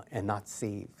arena, and not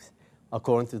saved,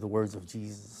 according to the words of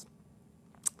Jesus.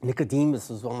 Nicodemus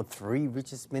was one of the 3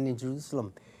 richest men in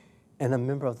Jerusalem and a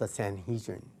member of the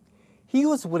Sanhedrin. He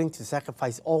was willing to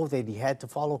sacrifice all that he had to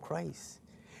follow Christ.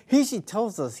 History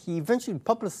tells us he eventually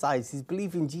publicized his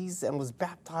belief in Jesus and was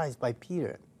baptized by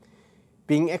Peter.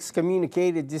 Being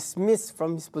excommunicated, dismissed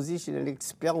from his position, and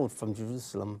expelled from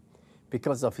Jerusalem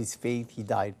because of his faith, he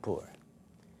died poor.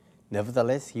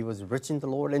 Nevertheless, he was rich in the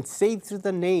Lord and saved through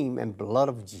the name and blood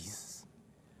of Jesus.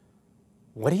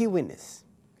 What he witnessed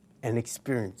and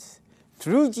experienced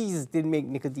through Jesus did make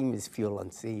Nicodemus feel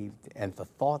unsaved, and the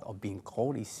thought of being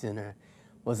called a sinner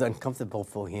was uncomfortable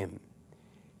for him.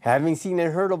 Having seen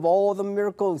and heard of all the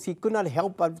miracles, he could not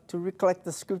help but to recollect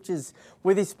the scriptures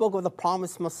where they spoke of the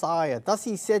promised Messiah. Thus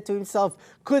he said to himself,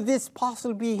 could this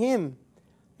possibly be him?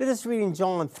 Let us read in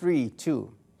John 3:2.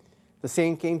 The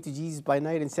same came to Jesus by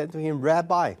night and said to him,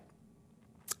 Rabbi,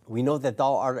 we know that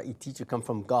thou art a teacher come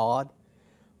from God,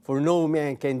 for no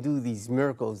man can do these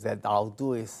miracles that thou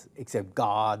doest except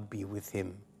God be with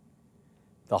him.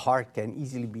 The heart can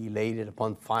easily be elated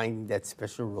upon finding that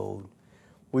special road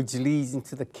which leads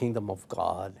into the kingdom of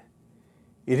God.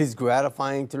 It is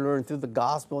gratifying to learn through the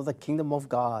gospel of the kingdom of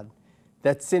God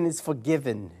that sin is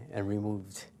forgiven and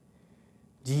removed.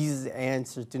 Jesus'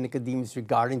 answer to Nicodemus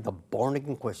regarding the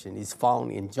born-again question is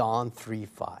found in John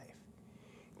 3:5.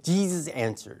 Jesus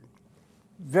answered,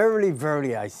 Verily,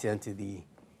 verily, I say unto thee,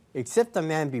 except a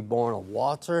man be born of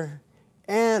water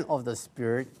and of the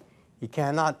Spirit, he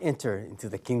cannot enter into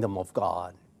the kingdom of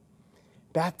God.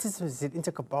 Baptism is an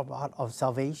integral part of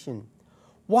salvation.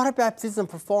 Water baptism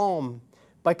performed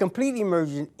by complete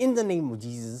immersion in the name of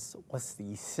Jesus was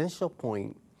the essential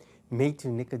point made to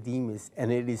Nicodemus,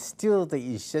 and it is still the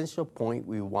essential point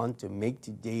we want to make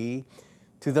today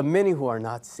to the many who are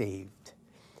not saved.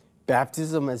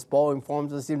 Baptism, as Paul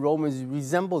informs us in Romans,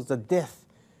 resembles the death,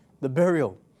 the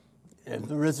burial, and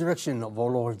the resurrection of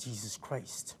our Lord Jesus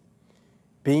Christ.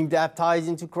 Being baptized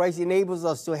into Christ enables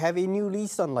us to have a new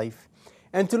lease on life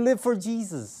and to live for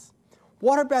Jesus.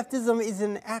 Water baptism is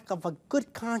an act of a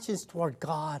good conscience toward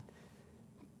God.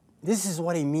 This is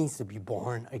what it means to be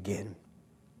born again.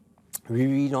 We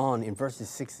read on in verses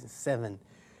 6 and 7.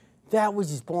 That which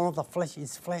is born of the flesh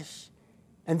is flesh,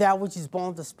 and that which is born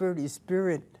of the Spirit is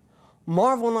spirit.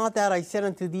 Marvel not that I said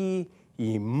unto thee,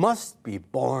 ye must be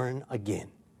born again.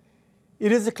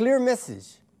 It is a clear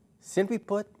message. Simply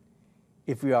put,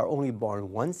 if we are only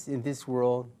born once in this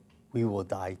world, we will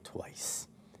die twice.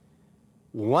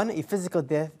 One, a physical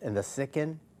death, and the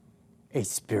second, a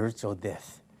spiritual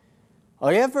death.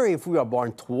 However, if we are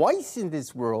born twice in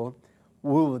this world,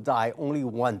 we will die only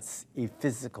once, a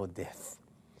physical death.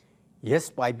 Yes,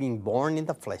 by being born in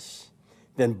the flesh,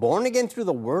 then born again through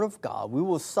the Word of God, we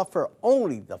will suffer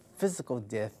only the physical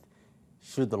death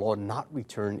should the Lord not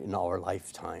return in our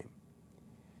lifetime.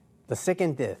 The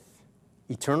second death,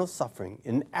 eternal suffering,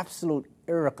 an absolute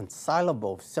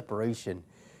irreconcilable separation,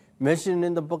 mentioned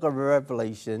in the book of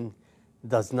Revelation,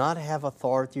 does not have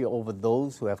authority over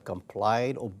those who have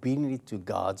complied obediently to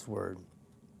God's word.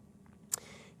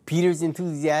 Peter's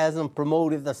enthusiasm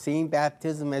promoted the same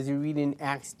baptism as you read in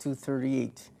Acts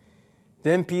 2:38.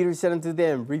 Then Peter said unto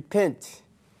them, Repent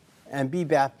and be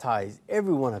baptized,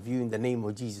 every one of you, in the name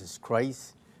of Jesus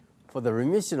Christ, for the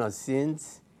remission of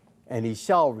sins, and he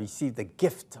shall receive the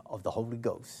gift of the Holy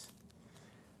Ghost.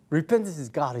 Repentance is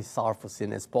godly sorrowful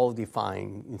sin, as Paul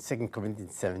defined in 2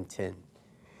 Corinthians 7:10.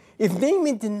 If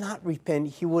Naaman did not repent,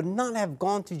 he would not have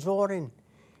gone to Jordan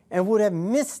and would have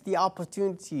missed the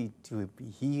opportunity to be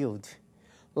healed.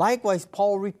 Likewise,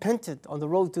 Paul repented on the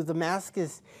road to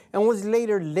Damascus and was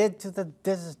later led to the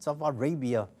deserts of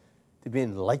Arabia to be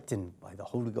enlightened by the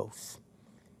Holy Ghost.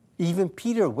 Even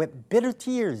Peter wept bitter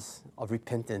tears of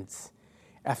repentance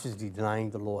after denying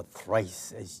the Lord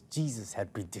thrice, as Jesus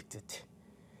had predicted.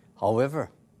 However,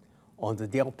 on the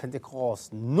day of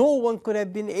Pentecost, no one could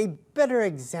have been a better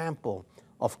example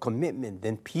of commitment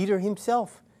than Peter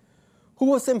himself, who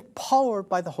was empowered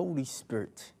by the Holy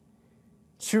Spirit.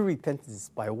 True repentance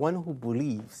by one who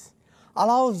believes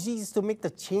allows Jesus to make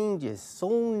the changes so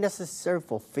necessary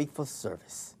for faithful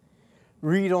service.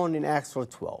 Read on in Acts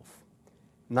 4:12.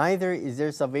 Neither is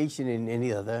there salvation in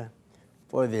any other,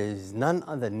 for there is none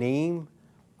other name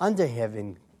under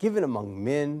heaven given among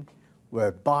men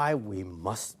whereby we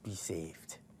must be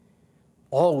saved.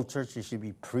 All churches should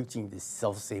be preaching this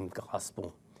self-same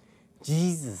gospel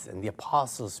Jesus and the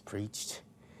apostles preached.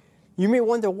 You may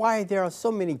wonder why there are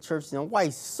so many churches and why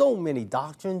so many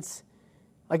doctrines.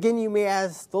 Again, you may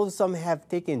ask, though some have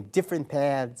taken different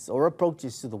paths or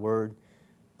approaches to the word,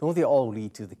 don't they all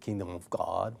lead to the kingdom of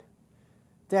God?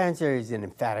 The answer is an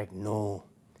emphatic no.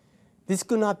 This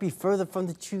could not be further from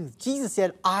the truth. Jesus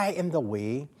said, I am the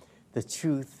way, the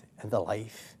truth, and the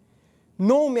life.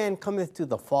 No man cometh to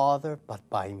the Father but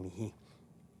by me.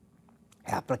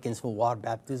 Applicants for water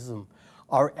baptism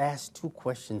are asked 2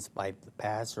 questions by the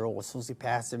pastor or associate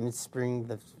pastor administering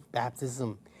the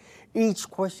baptism. Each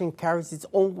question carries its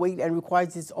own weight and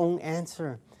requires its own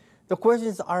answer. The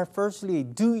questions are, firstly,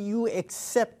 do you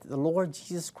accept the Lord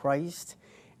Jesus Christ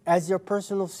as your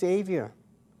personal Savior?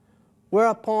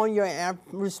 Whereupon your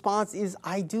response is,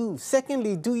 I do.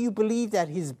 Secondly, do you believe that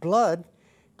His blood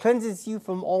cleanses you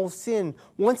from all sin?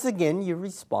 Once again, you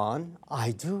respond,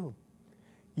 I do.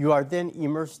 You are then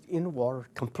immersed in water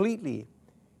completely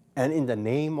and in the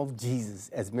name of Jesus,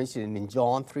 as mentioned in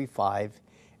John 3:5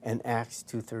 and Acts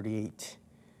 2:38.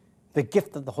 The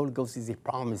gift of the Holy Ghost is a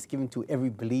promise given to every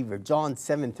believer. John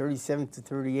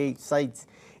 7:37-38 cites,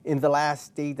 in the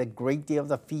last day, the great day of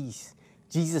the feast,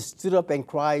 Jesus stood up and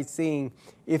cried, saying,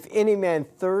 if any man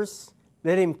thirst,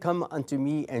 let him come unto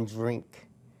me and drink.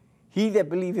 He that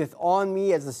believeth on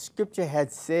me, as the scripture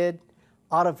had said,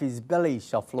 out of his belly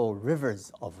shall flow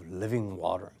rivers of living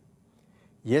water.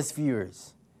 Yes,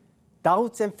 viewers,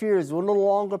 doubts and fears will no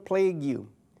longer plague you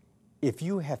if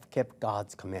you have kept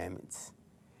God's commandments.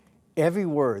 Every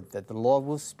word that the Lord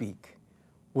will speak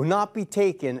will not be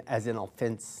taken as an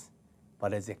offense,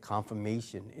 but as a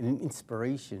confirmation, an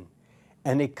inspiration,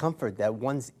 and a comfort that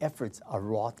one's efforts are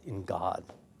wrought in God.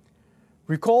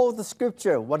 Recall the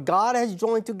scripture, what God has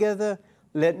joined together,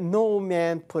 let no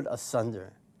man put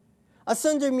asunder.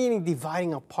 Asunder meaning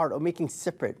dividing apart or making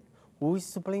separate. Who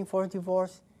is to blame for a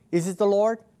divorce? Is it the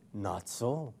Lord? Not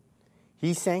so.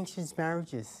 He sanctions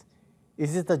marriages.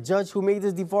 Is it the judge who made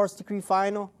the divorce decree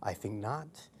final? I think not.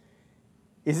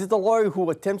 Is it the lawyer who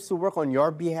attempts to work on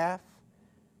your behalf?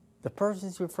 The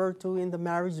persons referred to in the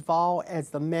marriage vow as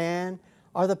the man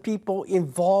are the people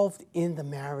involved in the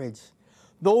marriage.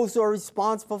 Those who are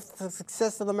responsible for the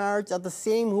success of the marriage are the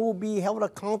same who will be held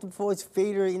accountable for its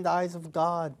failure in the eyes of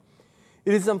God.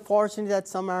 It is unfortunate that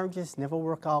some marriages never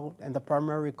work out, and the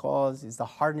primary cause is the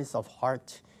hardness of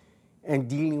heart and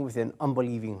dealing with an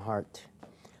unbelieving heart.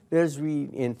 Let us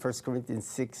read in 1 Corinthians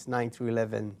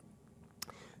 6:9-11.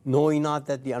 Know ye not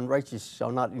that the unrighteous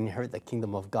shall not inherit the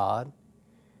kingdom of God?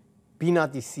 Be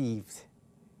not deceived.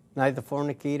 Neither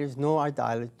fornicators, nor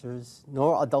idolaters,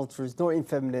 nor adulterers, nor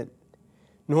effeminate,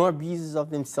 nor abusers of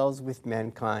themselves with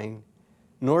mankind,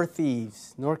 nor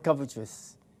thieves, nor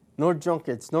covetous, nor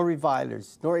drunkards, nor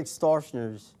revilers, nor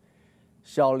extortioners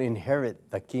shall inherit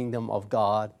the kingdom of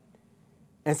God.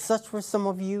 And such were some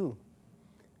of you.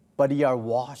 But ye are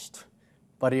washed,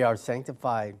 but ye are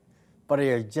sanctified, but ye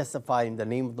are justified in the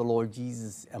name of the Lord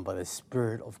Jesus and by the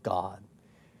Spirit of God.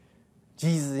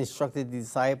 Jesus instructed the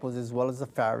disciples as well as the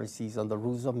Pharisees on the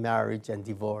rules of marriage and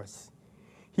divorce.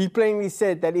 He plainly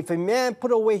said that if a man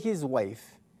put away his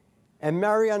wife and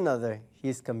marry another, he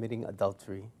is committing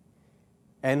adultery.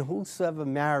 And whosoever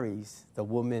marries the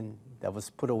woman that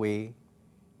was put away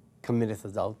committeth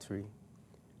adultery.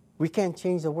 We can't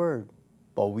change the word,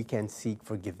 but we can seek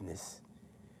forgiveness.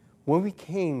 When we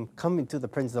come into the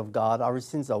presence of God, our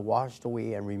sins are washed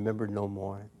away and remembered no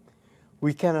more.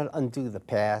 We cannot undo the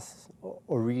past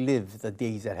or relive the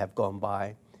days that have gone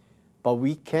by, but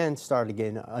we can start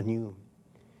again anew.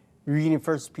 Reading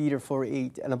 1 Peter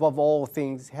 4:8, and above all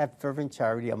things, have fervent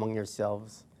charity among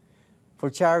yourselves,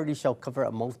 for charity shall cover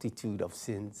a multitude of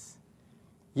sins.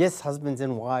 Yes, husbands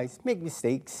and wives make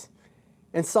mistakes,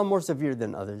 and some more severe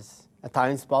than others. At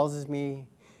times, spouses may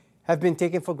have been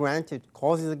taken for granted,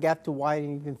 causing the gap to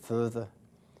widen even further.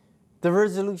 The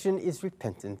resolution is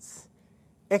repentance,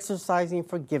 exercising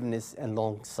forgiveness and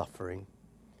long-suffering.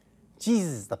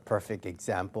 Jesus is the perfect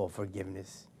example of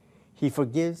forgiveness. He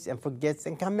forgives and forgets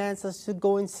and commands us to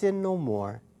go and sin no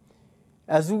more.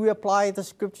 As we apply the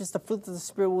scriptures, the fruit of the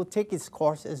Spirit will take its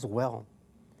course as well.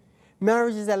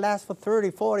 Marriages that last for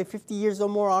 30, 40, 50 years or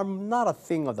more are not a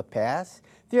thing of the past.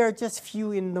 They are just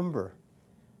few in number.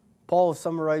 Paul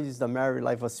summarizes the married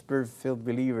life of Spirit-filled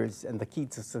believers and the key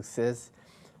to success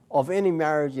of any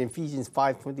marriage in Ephesians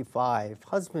 5:25.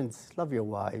 Husbands, love your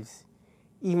wives,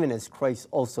 even as Christ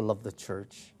also loved the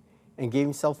church and gave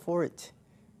himself for it,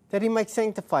 that he might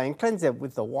sanctify and cleanse it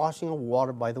with the washing of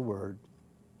water by the word,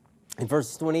 In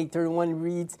verses 28-31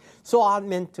 reads, "So ought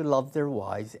men to love their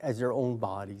wives as their own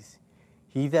bodies.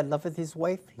 He that loveth his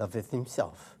wife loveth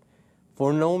himself.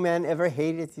 For no man ever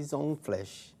hateth his own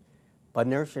flesh, but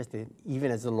nourisheth it,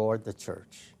 even as the Lord the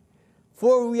church.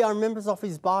 For we are members of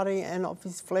his body, and of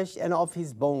his flesh, and of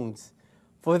his bones.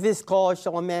 For this cause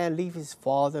shall a man leave his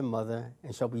father and mother,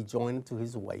 and shall be joined to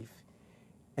his wife,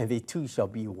 and they two shall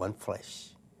be one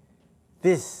flesh.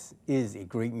 This is a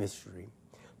great mystery.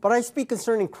 But I speak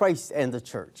concerning Christ and the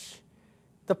church.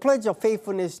 The pledge of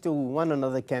faithfulness to one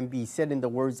another can be said in the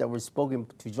words that were spoken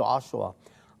to Joshua.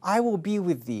 I will be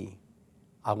with thee.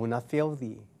 I will not fail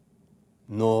thee,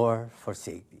 nor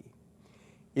forsake thee."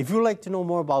 If you'd like to know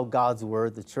more about God's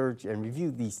Word, the church, and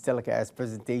review the telecast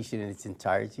presentation in its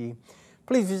entirety,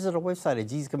 please visit our website at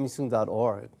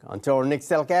jesuscomingsoon.org. Until our next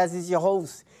telecast, this is your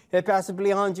host, Head Pastor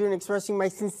Billy Hahn Jr., expressing my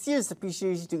sincerest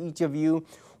appreciation to each of you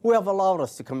who have allowed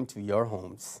us to come into your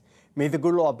homes. May the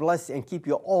good Lord bless and keep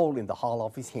you all in the hollow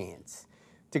of his hands.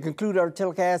 To conclude our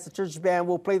telecast, the church band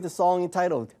will play the song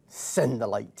entitled, "Send the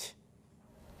Light."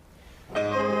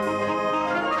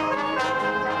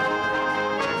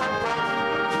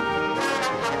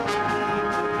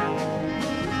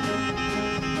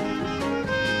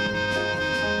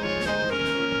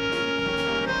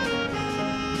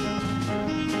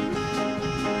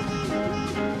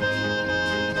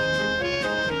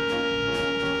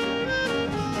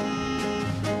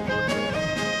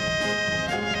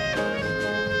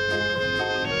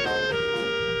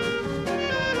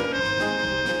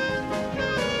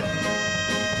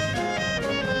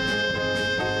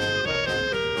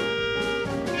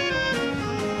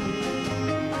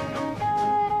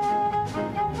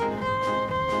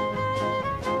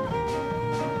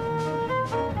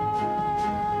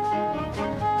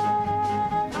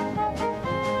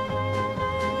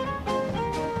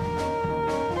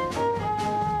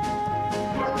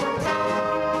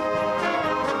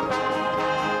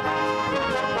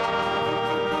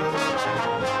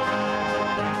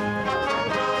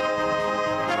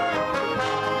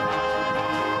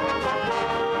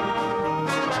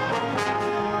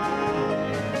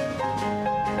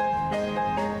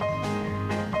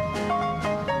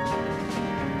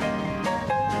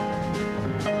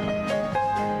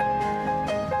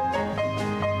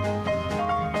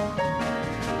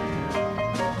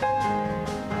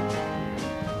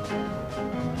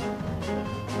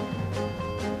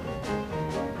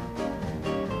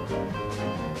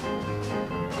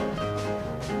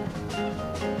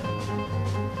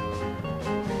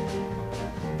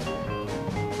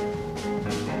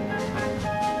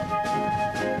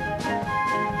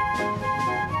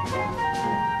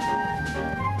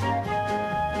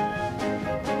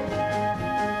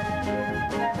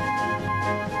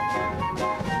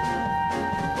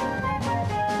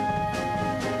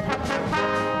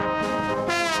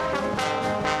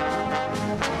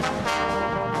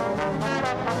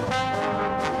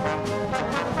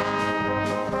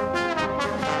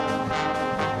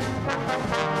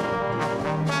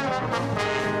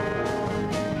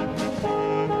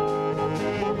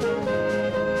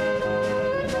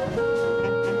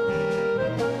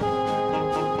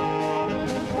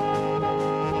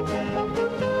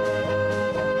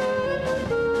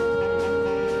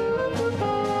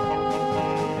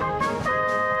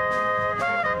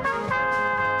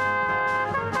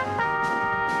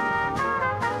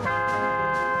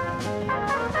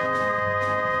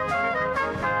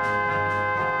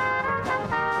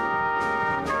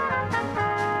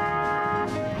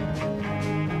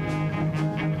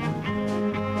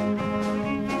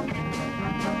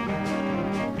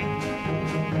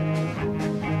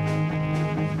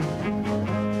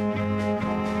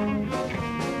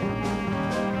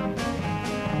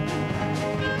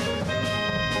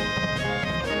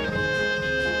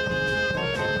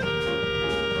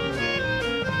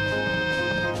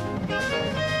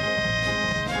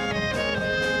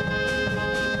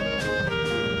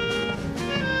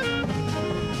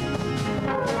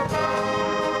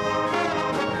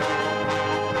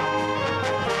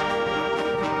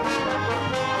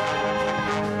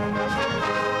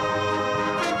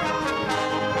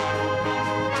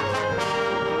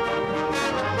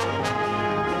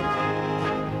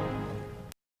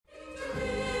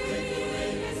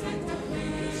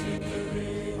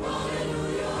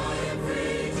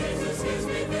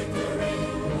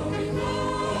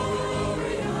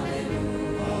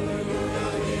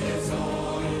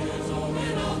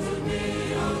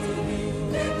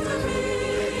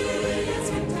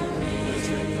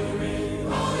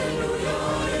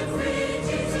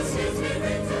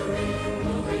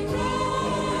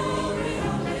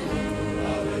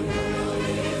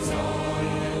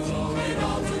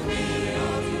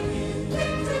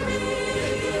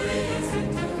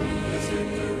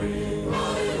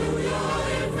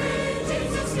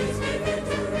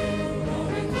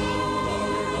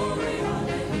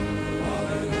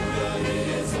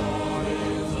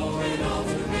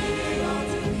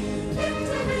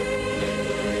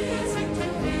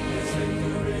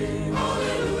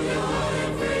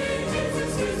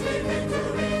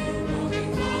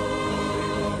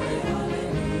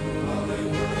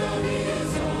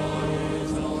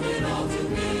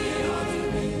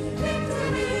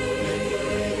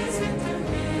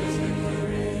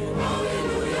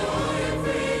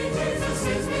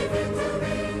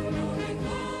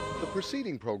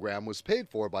 preceding program was paid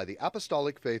for by the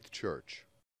Apostolic Faith Church.